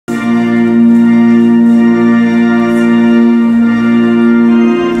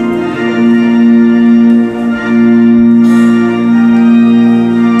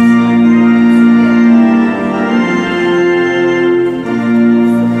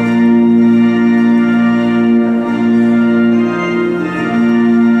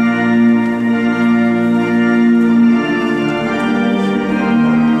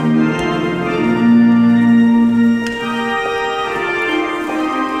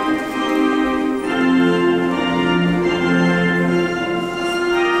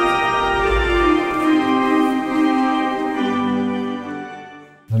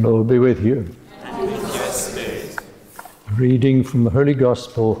with you. And with your spirit. Reading from the Holy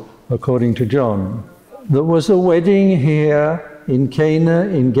Gospel according to John. There was a wedding here in Cana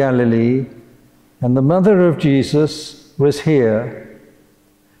in Galilee, and the mother of Jesus was here.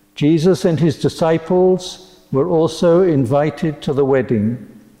 Jesus and his disciples were also invited to the wedding.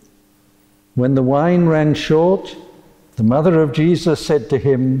 When the wine ran short, the mother of Jesus said to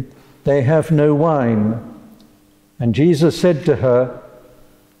him, "They have no wine." And Jesus said to her,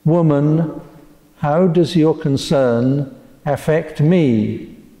 "Woman, how does your concern affect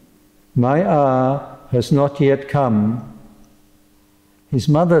me? My hour has not yet come." His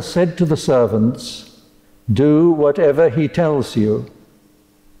mother said to the servants, "Do whatever he tells you."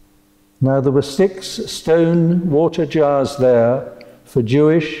 Now there were 6 stone water jars there for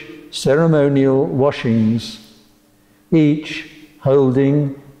Jewish ceremonial washings, each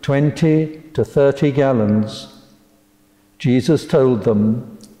holding 20 to 30 gallons. Jesus told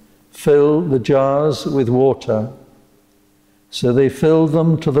them, "Fill the jars with water." So they filled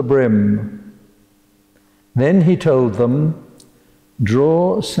them to the brim. Then he told them,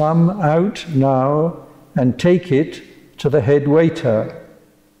 "Draw some out now and take it to the head waiter."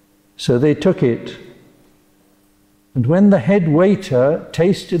 So they took it. And when the head waiter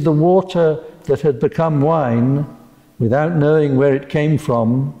tasted the water that had become wine, without knowing where it came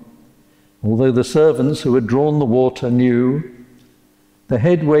from, although the servants who had drawn the water knew, the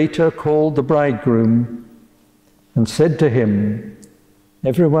head waiter called the bridegroom and said to him,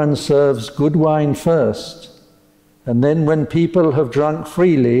 "Everyone serves good wine first, and then when people have drunk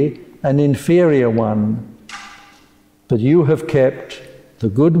freely, an inferior one. But you have kept the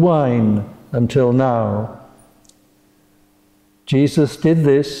good wine until now." Jesus did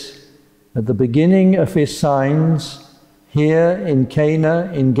this at the beginning of his signs here in Cana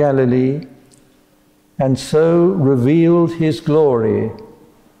in Galilee, and so revealed his glory,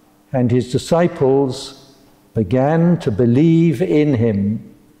 and his disciples began to believe in him.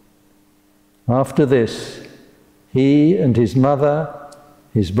 After this, he and his mother,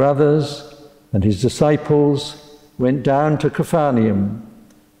 his brothers, and his disciples went down to Capernaum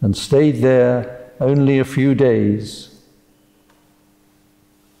and stayed there only a few days.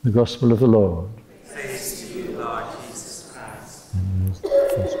 The Gospel of the Lord. Praise to you, Lord Jesus Christ.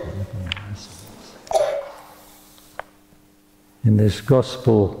 In this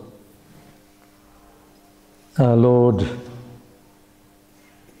Gospel, our Lord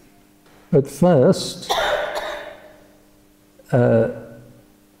at first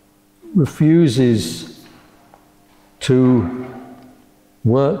refuses to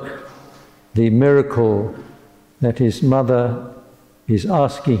work the miracle that his mother is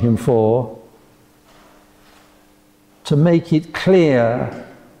asking him for, to make it clear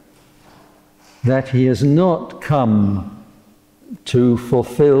that he has not come to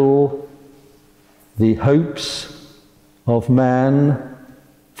fulfill the hopes of man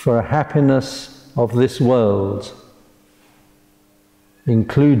for a happiness of this world,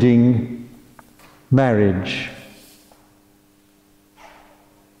 including marriage.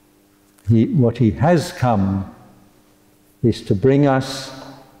 What he has come is to bring us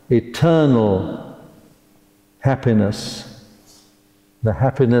eternal happiness, the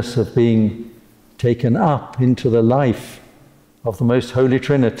happiness of being taken up into the life of the Most Holy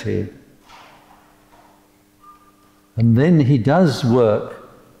Trinity. And then he does work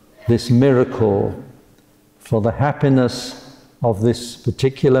this miracle for the happiness of this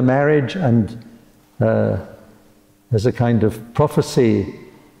particular marriage, and as a kind of prophecy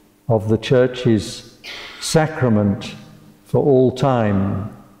of the Church's sacrament for all time,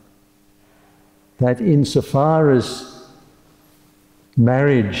 that insofar as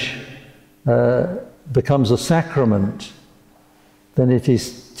marriage becomes a sacrament, then it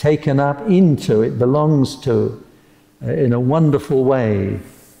is taken up into, it belongs to, in a wonderful way,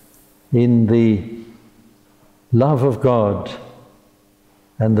 in the love of God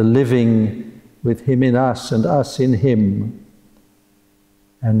and the living with him in us and us in him.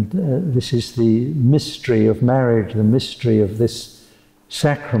 And this is the mystery of marriage, the mystery of this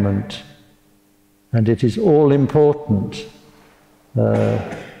sacrament. And it is all important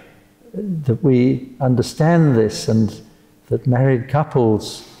that we understand this, and that married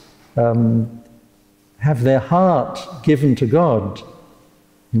couples have their heart given to God.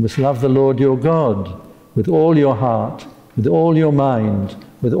 You must love the Lord your God with all your heart, with all your mind,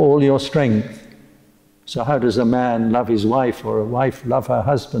 with all your strength. So how does a man love his wife, or a wife love her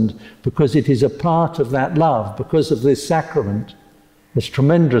husband? Because it is a part of that love, because of this sacrament, this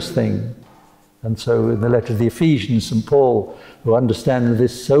tremendous thing. And so in the letter to the Ephesians, St. Paul, who understands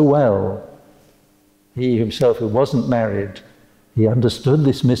this so well, he himself who wasn't married, He understood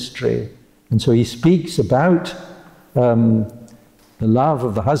this mystery. And so he speaks about the love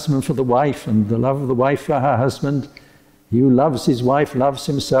of the husband for the wife and the love of the wife for her husband. He who loves his wife loves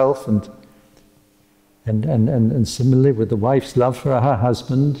himself, and similarly with the wife's love for her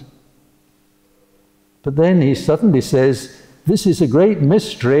husband. But then he suddenly says, this is a great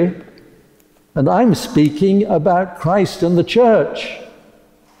mystery, and I'm speaking about Christ and the church.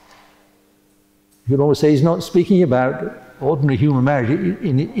 You could always say he's not speaking about ordinary human marriage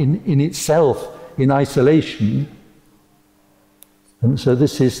in itself, in isolation. And so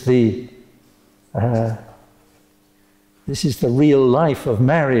this is the real life of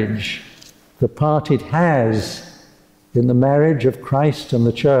marriage, the part it has in the marriage of Christ and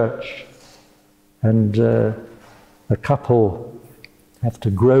the church. And a couple have to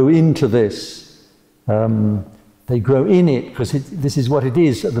grow into this. They grow in it because this is what it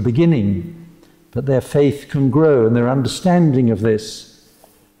is at the beginning. But their faith can grow and their understanding of this.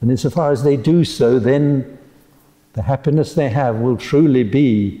 And insofar as they do so, then the happiness they have will truly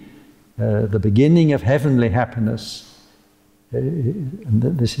be the beginning of heavenly happiness. And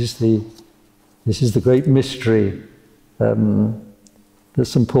this is the great mystery that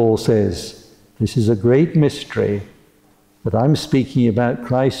St. Paul says. This is a great mystery that I'm speaking about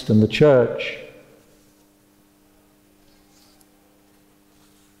Christ and the church.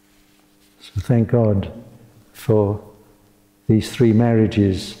 So thank God for these 3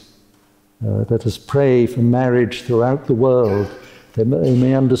 marriages. Let us pray for marriage throughout the world, that they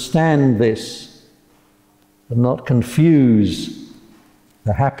may understand this and not confuse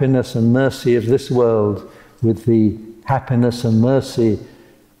the happiness and mercy of this world with the happiness and mercy,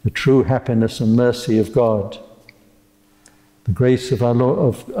 the true happiness and mercy of God. The grace of our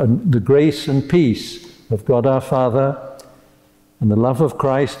Lord, the grace and peace of God our Father, and the love of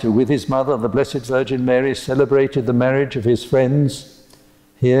Christ, who with his mother, the Blessed Virgin Mary, celebrated the marriage of his friends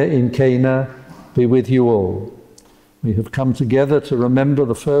here in Cana, be with you all. We have come together to remember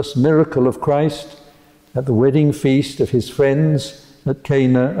the first miracle of Christ at the wedding feast of his friends at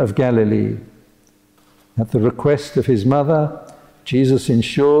Cana of Galilee. At the request of his mother, Jesus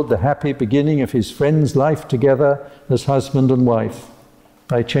ensured the happy beginning of his friends' life together as husband and wife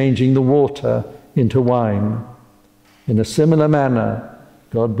by changing the water into wine. In a similar manner,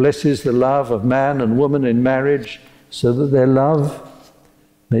 God blesses the love of man and woman in marriage so that their love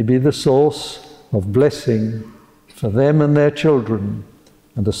may be the source of blessing for them and their children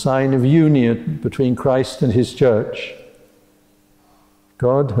and a sign of union between Christ and his church.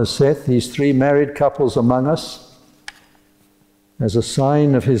 God has set these 3 married couples among us as a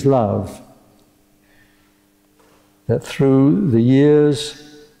sign of his love, that through the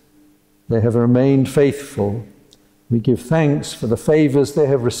years they have remained faithful. We give thanks for the favors they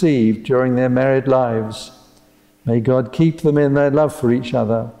have received during their married lives. May God keep them in their love for each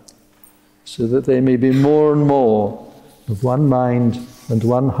other, so that they may be more and more of one mind and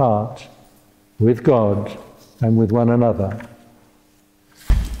one heart with God and with one another.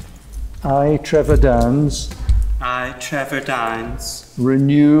 I, Trevor Downs,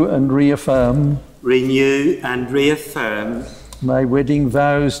 renew and reaffirm my wedding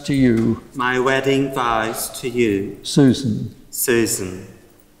vows to you, Susan.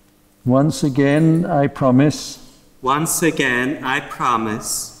 Once again I promise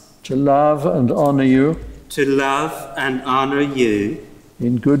to love and honor you,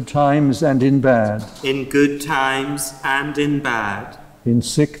 in good times and in bad, in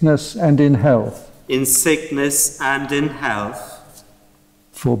sickness and in health,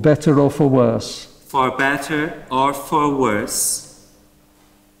 for better or for worse,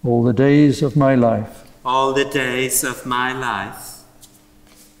 all the days of my life.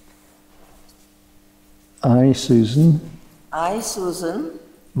 I, Susan,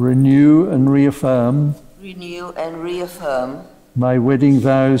 renew and reaffirm my wedding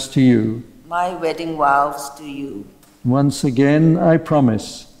vows to you. Once again I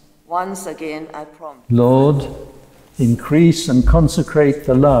promise. Lord, increase and consecrate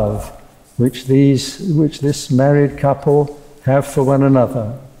the love which this married couple have for one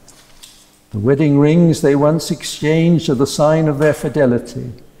another. The wedding rings they once exchanged are the sign of their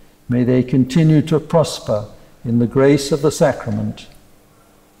fidelity. May they continue to prosper in the grace of the sacrament.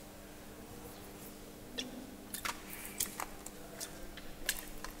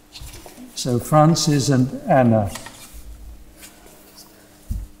 So Francis and Anna.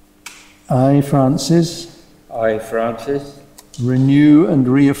 I, Francis, renew and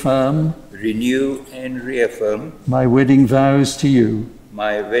reaffirm my wedding vows to you.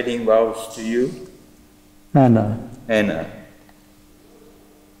 Anna.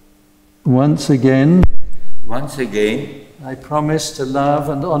 Once again, I promise to love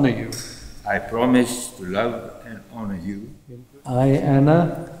and honor you. I promise to love and honor you. I,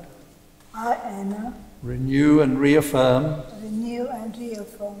 Anna, renew and reaffirm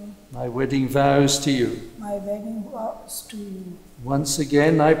my wedding vows to you. Once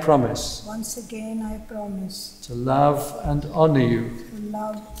again I promise to love and honor you.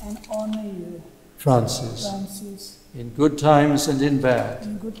 Francis, in good times and in bad.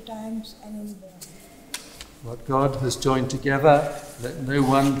 What God has joined together, let no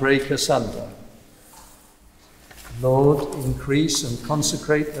one break asunder. Lord, increase and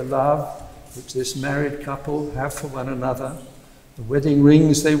consecrate the love which this married couple have for one another. The wedding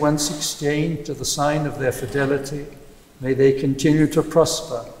rings they once exchanged to the sign of their fidelity, may they continue to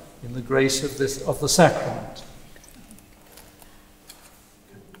prosper in the grace of the sacrament.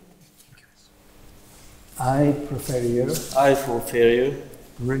 I, Porphyrio,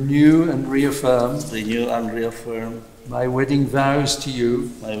 renew and reaffirm my wedding vows to you,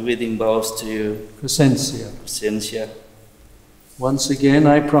 Crescentia. Once again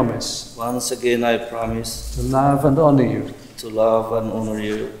I promise to love and honor you,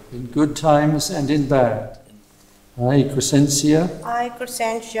 in good times and in bad. I, Crescentia,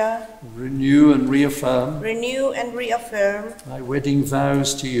 renew and reaffirm my wedding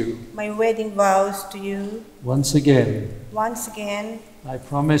vows to you. Once again, I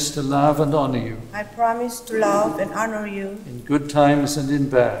promise to love and honor you, in good times and in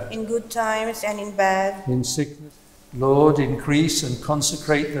bad. In sickness, Lord, increase and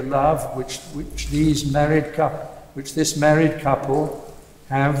consecrate the love which this married couple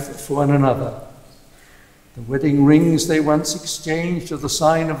have for one another. The wedding rings they once exchanged are the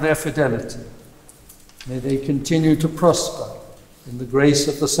sign of their fidelity. May they continue to prosper in the grace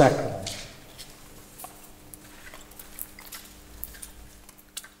of the sacrament.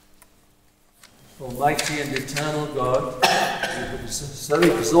 Almighty and eternal God, you have so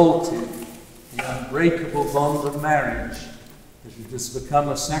exalted the unbreakable bond of marriage that it has become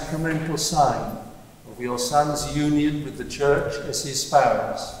a sacramental sign of your Son's union with the Church as his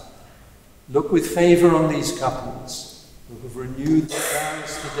spouse. Look with favour on these couples who have renewed their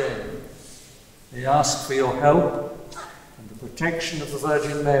vows today. They ask for your help and the protection of the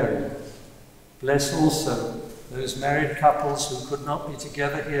Virgin Mary. Bless also those married couples who could not be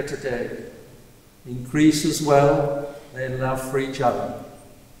together here today. Increase as well their love for each other.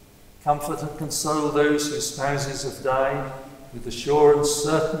 Comfort and console those whose spouses have died with the sure and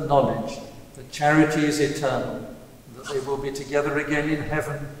certain knowledge that charity is eternal and that they will be together again in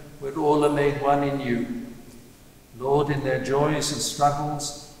heaven where all are made one in you. Lord, in their joys and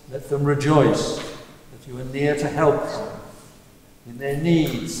struggles, let them rejoice that you are near to help them. In their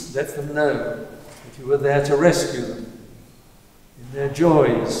needs, let them know that you are there to rescue them. In their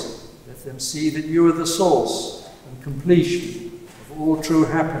joys, let them see that you are the source and completion of all true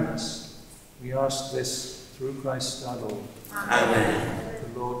happiness. We ask this through Christ our Lord. Amen.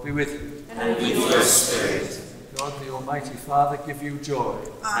 The Lord be with you. And with your spirit. God, the Almighty Father, give you joy.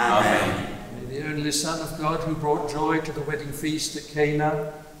 Amen. May the only Son of God who brought joy to the wedding feast at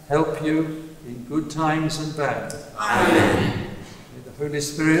Cana help you in good times and bad. Amen. May the Holy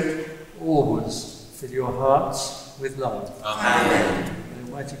Spirit always fill your hearts with love. Amen.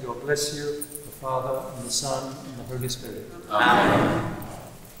 May Almighty God bless you, the Father and the Son and the Holy Spirit. Amen.